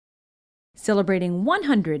Celebrating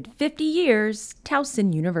 150 years,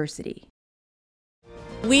 Towson University.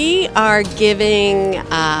 We are giving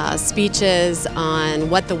speeches on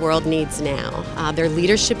what the world needs now. They're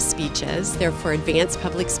leadership speeches. They're for advanced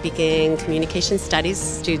public speaking, communication studies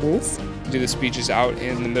students. Do the speeches out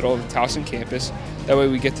in the middle of the Towson campus. That way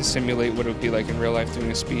we get to simulate what it would be like in real life doing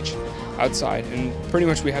a speech outside. And pretty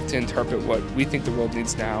much we have to interpret what we think the world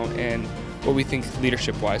needs now and what we think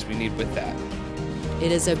leadership-wise we need with that.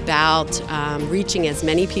 It is about reaching as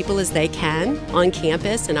many people as they can on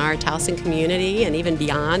campus in our Towson community and even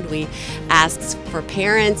beyond. We ask for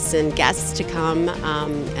parents and guests to come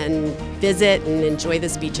and visit and enjoy the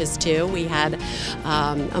speeches too. We had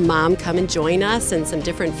a mom come and join us and some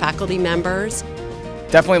different faculty members.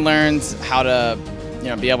 Definitely learned how to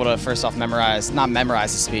be able to first off not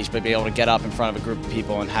memorize the speech, but be able to get up in front of a group of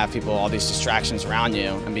people and have people, all these distractions around you,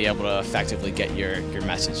 and be able to effectively get your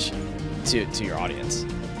message to your audience.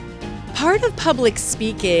 Part of public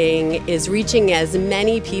speaking is reaching as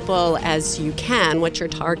many people as you can, what your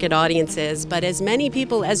target audience is, but as many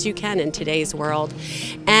people as you can in today's world.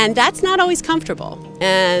 And that's not always comfortable.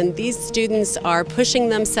 And these students are pushing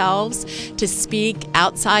themselves to speak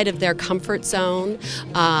outside of their comfort zone.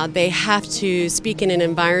 They have to speak in an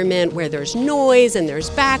environment where there's noise and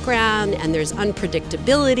there's background and there's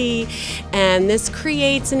unpredictability. And this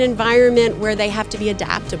creates an environment where they have to be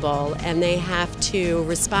adaptable and they have to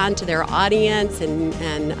respond to their audience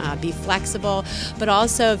and be flexible, but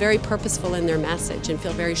also very purposeful in their message and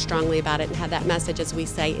feel very strongly about it and have that message, as we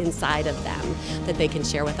say, inside of them that they can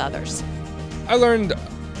share with others. I learned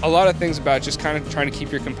a lot of things about just kind of trying to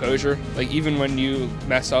keep your composure. Like even when you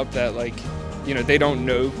mess up, that they don't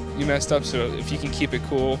know you messed up, so if you can keep it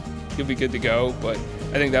cool, you'll be good to go. But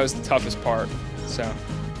I think that was the toughest part. So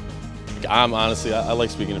honestly, I like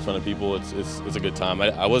speaking in front of people. It's a good time.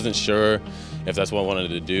 I wasn't sure if that's what I wanted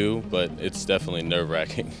to do, but it's definitely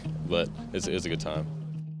nerve-wracking, but it's a good time.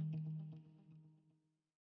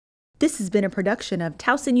 This has been a production of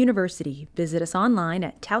Towson University. Visit us online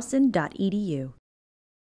at towson.edu.